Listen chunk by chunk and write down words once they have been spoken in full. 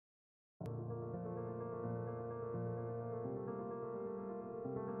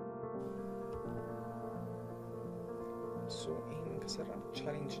so ይሄን ከሰራን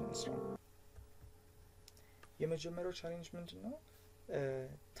ቻሌንጅ እንስራ የመጀመሪያው ቻሌንጅ ምንድነው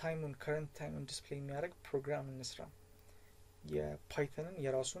ታይሙን ከረንት ታይሙን ዲስፕሌይ የሚያደርግ ፕሮግራም እንስራ የፓይተንን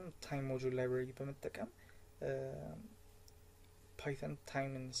የራሱን ታይም ሞጁል ላይብራሪ በመጠቀም ፓይተን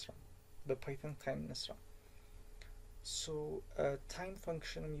ታይም እንስራ በፓይተን ታይም እንስራ so time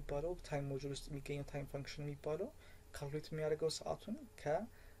function የሚባለው ታይም ሞጁል ውስጥ የሚገኘው ታይም ፈንክሽን የሚባለው ካልኩሌት የሚያደርገው ሰዓቱን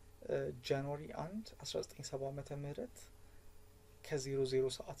ከጃንዋሪ 1 1970 ዓመተ ምህረት ከ00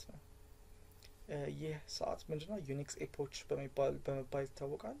 ሰዓት ነው ይህ ሰዓት ምንድነው ዩኒክስ ኤፖች በመባል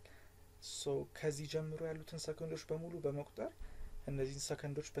ይታወቃል so ከዚህ ጀምሮ ያሉትን ሰከንዶች በሙሉ በመቁጠር እነዚህን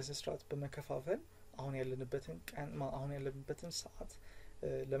ሰከንዶች በስርዓት በመከፋፈል አሁን ያለንበትን ቀን አሁን ያለንበትን ሰዓት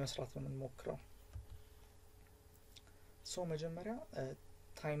ለመስራት ነው የምንሞክረው so መጀመሪያ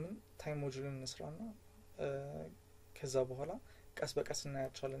ታይም ሞጁልን እንስራና ከዛ በኋላ ቀስ በቀስ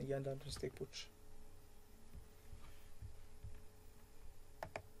እናያቸዋለን እያንዳንዱን ስቴፖች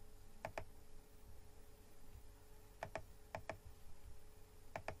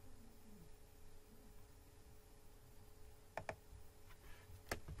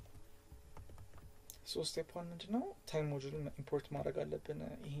so step 1 ምንድነው ታይም ሞጁልን ኢምፖርት ማድረግ አለብን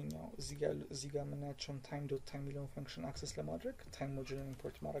ይሄኛው እዚህ ጋር የምናያቸውን time.time የሚለውን ፈንክሽን አክሰስ ለማድረግ ታይም ሞጁልን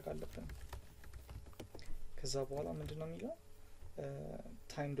ኢምፖርት ማድረግ አለብን ከዛ በኋላ ምንድነው የሚለው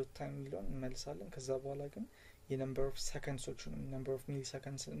time.time የሚለውን እንመልሳለን ከዛ በኋላ ግን የነምበር ኦፍ ሰከንድሶችን ነምበር ኦፍ ሚሊ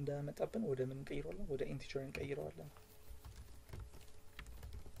ሰከንድስ እንዳመጣብን ወደ ምን እንቀይረዋለን ወደ ኢንቲጀር እንቀይረዋለን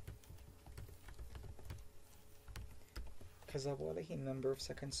ከዛ በኋላ ይሄ ነምበር ኦፍ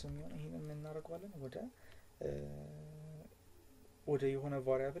ሰከንድስ የሚሆነው ይሄንን ምን እናደርጋለን ወደ የሆነ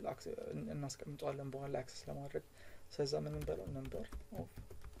ቫሪያብል እናስቀምጣለን በኋላ አክሰስ ለማድረግ ስለዛ ምን እንበለው ነምበር ኦፍ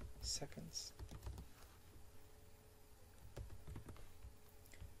ሰከንድስ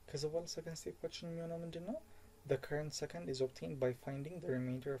ከዛ በኋላ ሰከንድ ስቴፓችን የሚሆነው ምንድነው the current second is obtained by finding the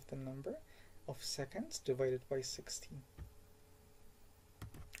remainder of the number of seconds divided by 16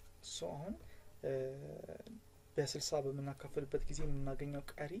 so አሁን በ60 በመናከፍልበት ጊዜ የምናገኘው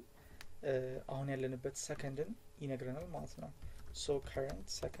ቀሪ አሁን ያለንበት ሰከንድን ይነግረናል ማለት ነው so current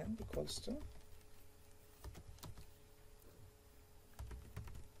second equals to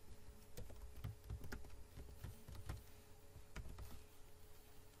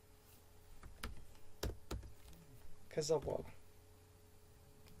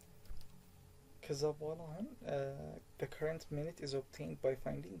ከዛ በኋላ አሁን the current minute is obtained by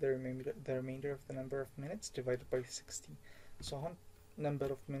finding the remainder of the number of minutes divided by 60 so አሁን number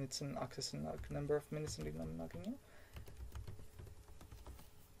of minutes in access እናርግ number of minutes እንዴት ነው የምናገኘው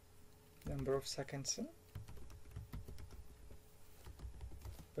number of seconds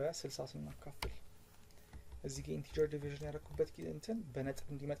በ60 ስናካፍል እዚህ ጋር ኢንቲጀር ዲቪዥን ያደረኩበት ጊዜ እንትን በነጥብ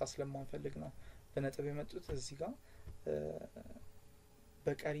እንዲመጣ ስለማንፈልግ ነው በነጥብ የመጡት እዚህ ጋር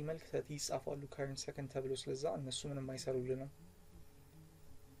በቀሪ መልክ ይጻፋሉ current second ተብሎ ስለዛ እነሱ ምንም አይሰሩልንም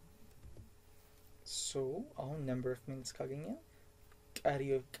so አሁን number of minutes ካገኘ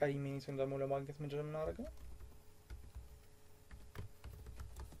ቀሪ ሚኒቱን ደግሞ ለማግኘት ምንድነው የምናደርገው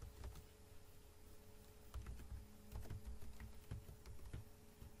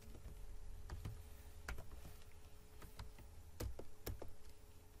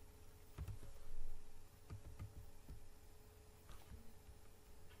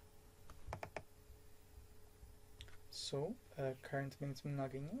so current minutes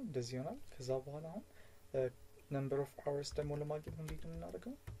የምናገኘው እንደዚህ ይሆናል ከዛ በኋላ አሁን number of hours ደግሞ ለማግኘት እንዴት ነው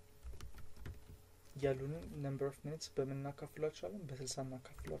የምናደርገው ያሉን number of minutes በመናካፍላቸዋለን በ60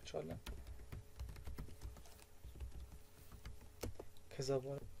 እናካፍላቸዋለን ከዛ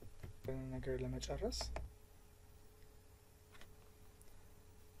በኋላ ነገር ለመጨረስ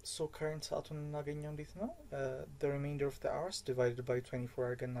so current ሰዓቱን እናገኘው እንዴት ነው the remainder of the hours divided by 24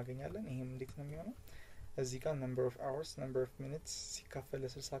 አድርገን እናገኛለን ይሄም እንዴት ነው የሚሆነው እዚህ ጋር number of hours number of minutes ሲካፈል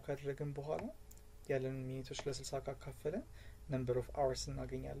ለ60 ካደረግን በኋላ ያለን ሚኒቶች ለ60 ካካፈለን number of hours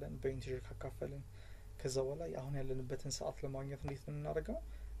እናገኛለን በኢንቲጀር ካካፈለን ከዛ በኋላ አሁን ያለንበትን ሰዓት ለማግኘት እንዴት ነው የምናደርገው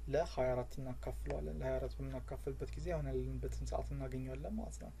ለ24 እናካፍለዋለን ለ24 በምናካፍልበት ጊዜ አሁን ያለንበትን ሰዓት እናገኛለን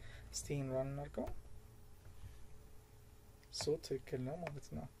ማለት ነው ስቴን ራን እናድርገው so ትክክል ነው ማለት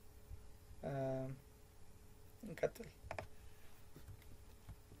ነው እንቀጥል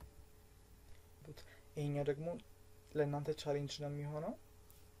ይሄኛው ደግሞ ለእናንተ ቻሌንጅ ነው የሚሆነው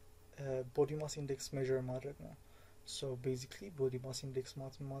body mass index measure ማድረግ ነው so basically body mass index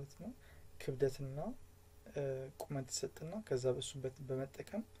ማለት ነው ክብደትና ቁመት ሰጥና ከዛ በሱ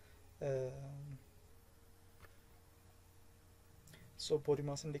በመጠቀም so body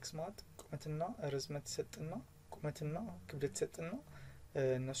mass index ማለት ቁመትና ርዝመት ሰጥና ቁመትና ክብደት ሰጥና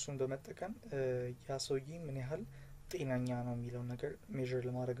እነሱን በመጠቀም ያ ሰውዬ ምን ያህል ጤናኛ ነው የሚለው ነገር ሜዥር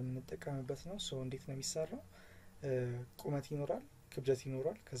ለማድረግ የምንጠቀምበት ነው ሶ እንዴት ነው የሚሰራው ቁመት ይኖራል ክብደት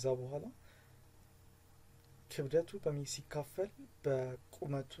ይኖራል ከዛ በኋላ ክብደቱ ሲካፈል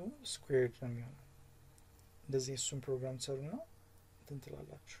በቁመቱ ስኩዌርድ ነው የሚሆነው እንደዚህ እሱን ፕሮግራም ትሰሩና እንትን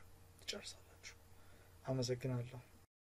ትላላችሁ ትጨርሳላችሁ አመሰግናለሁ